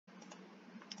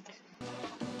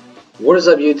What is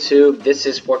up, YouTube? This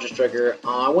is Fortress Trigger.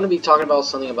 I want to be talking about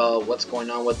something about what's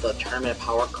going on with the tournament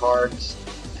power cards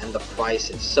and the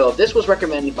prices. So this was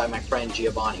recommended by my friend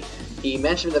Yeovani. He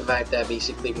mentioned the fact that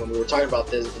basically when we were talking about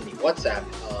this in the WhatsApp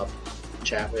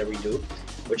chat, whatever we do,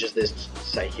 which is this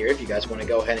site here, if you guys want to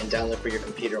go ahead and download for your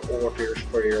computer or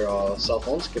for your cell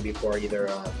phones, it could be for either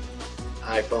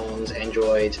iPhones,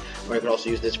 Androids, or you can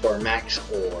also use this for Macs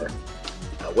or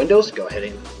Windows. Go ahead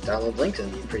and download links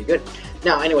and be pretty good.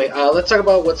 Now, anyway, let's talk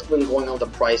about what's been going on with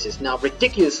the prices. Now,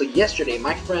 ridiculously, yesterday,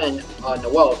 my friend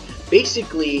Noel,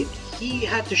 basically, he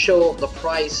had to show the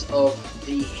price of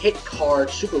the hit card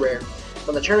Super Rare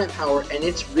from the tournament power, and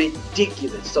it's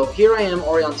ridiculous. So here I am,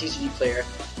 already on TCG Player.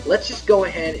 Let's just go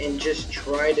ahead and just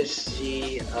try to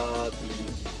see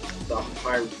the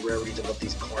high rarities of what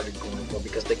these cards are going for,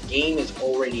 because the game is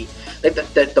already, like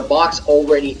the box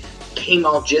already came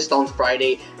out just on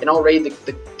Friday, and already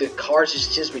the cards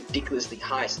is just ridiculously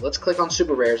high. So let's click on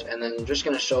Super Rares, and then I'm just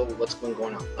gonna show what's been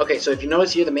going on. Okay, so if you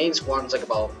notice here, the main squad is like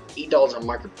about $8 on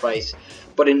market price,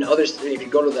 but in others, if you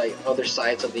go to the other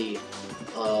sites of the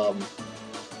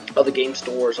other game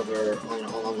stores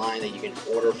online that you can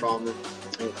order from,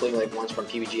 including like ones from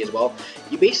PBG as well,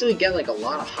 you basically get like a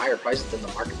lot of higher prices than the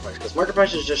market price, because market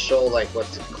prices just show like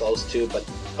what's close to, but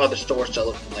other stores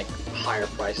sell like higher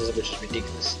prices, which is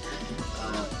ridiculous.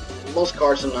 Most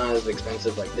cards are not as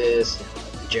expensive like this. You know,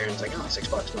 like the Jaren's like, oh,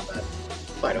 $6, not bad.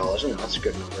 $5, you know, that's a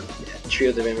good number. Yeah, Trio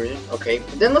of the Memory. Okay,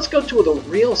 but then let's go to the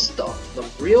real stuff,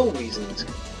 the real reasons.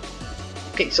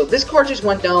 Okay, so this card just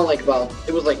went down like about,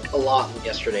 it was like a lot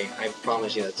yesterday, I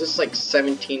promise you. This is like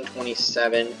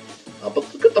 $17.27.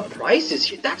 But look at the prices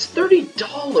here. That's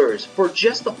 $30 for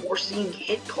just the foreseen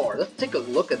hit card. Let's take a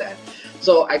look at that.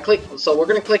 So we're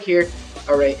gonna click here.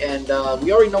 All right, and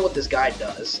we already know what this guy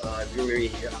does. If you're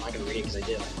reading here, I'm not gonna read it because I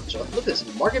did it. So look at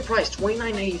this. Market price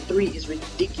 $29.93 is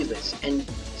ridiculous, and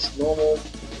it's normal.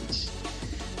 It's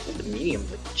the medium,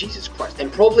 but Jesus Christ.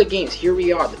 And Pro Play Games, here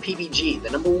we are, the PBG, the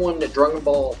 #1 Dragon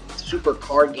Ball Super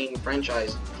card game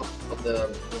franchise of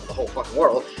the whole fucking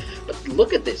world. But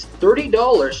look at this,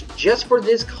 $30 just for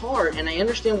this card, and I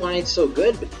understand why it's so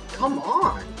good, but come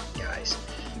on, guys.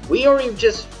 We already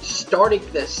just started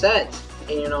the set,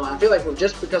 and you know, I feel like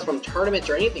just because from tournaments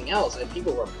or anything else, and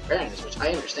people were preparing this, which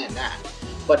I understand that.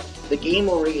 But the game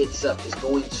already itself is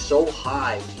going so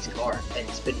high with these cards, and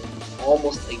it's been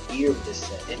almost a year of this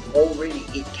set, and already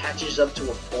it catches up to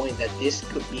a point that this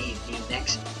could be the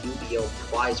next Yu-Gi-Oh!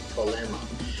 Prize Problema.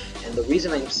 And the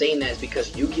reason I'm saying that is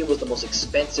because Yu-Gi-Oh! Was the most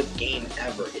expensive game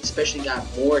ever. It especially got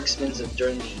more expensive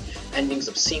during the endings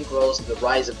of Synchros, the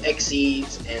rise of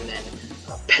Xyz, and then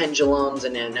Pendulums,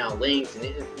 and then now Links,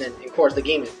 and then of course the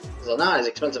game is not as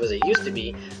expensive as it used to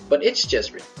be, but it's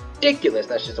just ridiculous.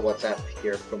 That's just a WhatsApp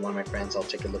here from one of my friends. I'll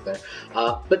take a look there.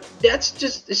 But it's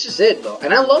just it though.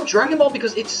 And I love Dragon Ball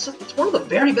because it's one of the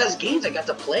very best games I got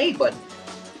to play, but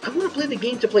I want to play the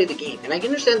game to play the game. And I can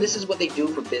understand this is what they do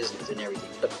for business and everything,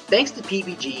 but thanks to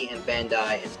PBG and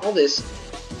Bandai and all this,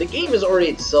 the game is already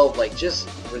itself like just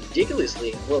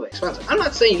ridiculously a little expensive. I'm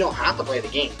not saying you don't have to play the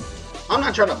game. I'm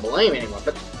not trying to blame anyone,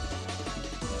 but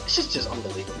it's just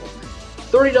unbelievable.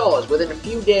 $30 within a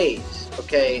few days,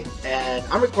 okay? And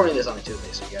I'm recording this on a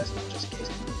Tuesday, so you guys know, just in case.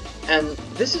 And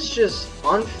this is just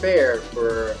unfair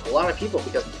for a lot of people,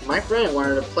 because my friend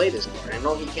wanted to play this card. I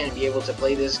know he can't be able to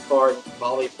play this card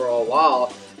probably for a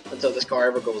while until this card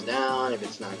ever goes down, if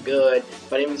it's not good.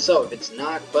 But even so, if it's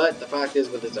not, but the fact is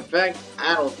with its effect,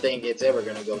 I don't think it's ever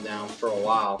going to go down for a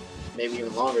while, maybe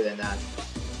even longer than that.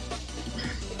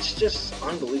 It's just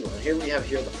unbelievable. And here we have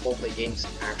the Pro Play Games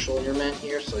actual internet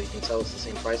here, so you can tell it's the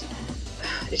same price.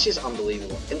 It's just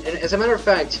unbelievable. And as a matter of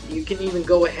fact, you can even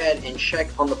go ahead and check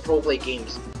on the Pro Play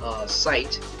Games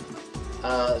site.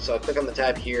 So I click on the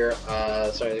tab here.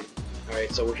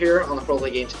 Alright, so we're here on the Pro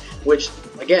Play Games, which,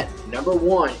 again,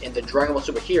 #1 in the Dragon Ball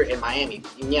Super here in Miami.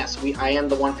 And yes, I am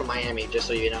the one from Miami, just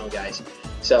so you know, guys.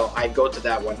 So I go to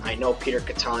that one. I know Peter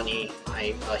Katani.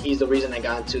 He's the reason I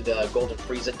got into the Golden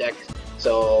Frieza deck.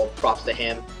 So props to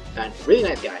him, and really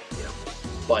nice guy, you know.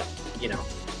 But you know,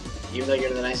 even though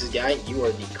you're the nicest guy, you are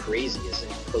the craziest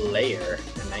player,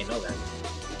 and I know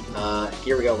that.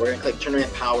 Here we go. We're gonna click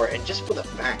Tournament Power, and just for the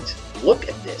fact, look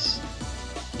at this.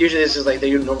 Usually this is like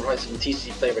the normal price from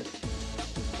TCG Player, but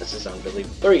this is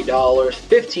unbelievable. $30,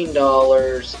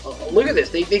 $15. Look at this.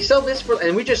 They sell this for,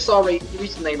 and we just saw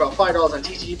recently about $5 on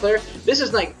TCG Player. This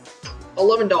is like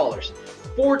 $11.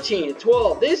 14,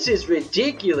 12, this is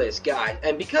ridiculous, guys,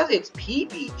 and because it's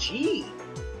PBG,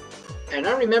 and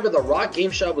I remember the Rock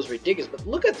Game Shop was ridiculous, but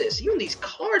look at this, even these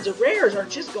cards of rares are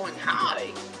just going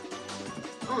high.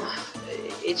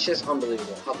 it's just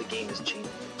unbelievable how the game is changing.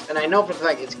 And I know for the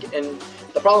fact and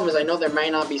the problem is I know they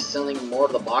might not be selling more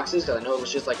of the boxes because I know it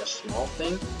was just like a small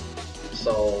thing.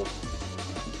 So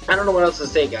I don't know what else to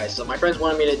say, guys. So my friends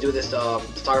wanted me to do this to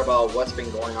talk about what's been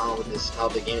going on with this, how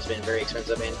the game's been very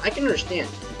expensive, and I can understand.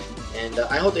 And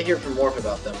I hope to hear from more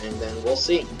about them, and then we'll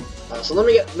see. So let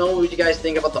me know what you guys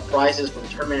think about the prizes from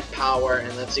Tournament Power,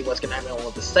 and let's see what's going to happen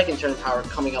with the second Tournament Power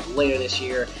coming up later this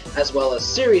year, as well as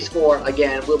Series Score.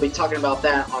 Again, we'll be talking about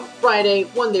that on Friday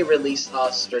when they release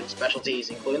certain specialties,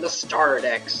 including the starter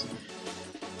decks.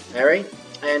 Alright,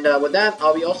 and with that,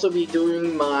 I'll also be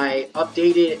doing my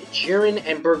updated Jiren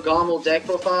and Bergamo deck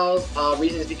profiles.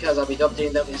 Reason is because I'll be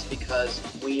updating them is because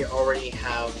we already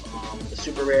have the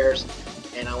super rares,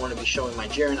 and I want to be showing my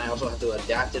Jiren. I also have to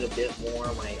adapt it a bit more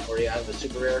when I already have the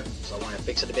super rare, so I want to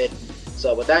fix it a bit.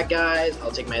 So with that, guys,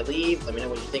 I'll take my leave. Let me know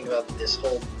what you think about this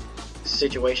whole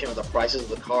situation with the prices of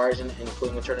the cards,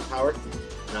 including the Tournament Power.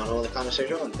 And I'll know in the comment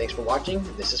section. And thanks for watching.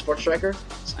 This is Sports Striker,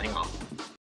 signing off.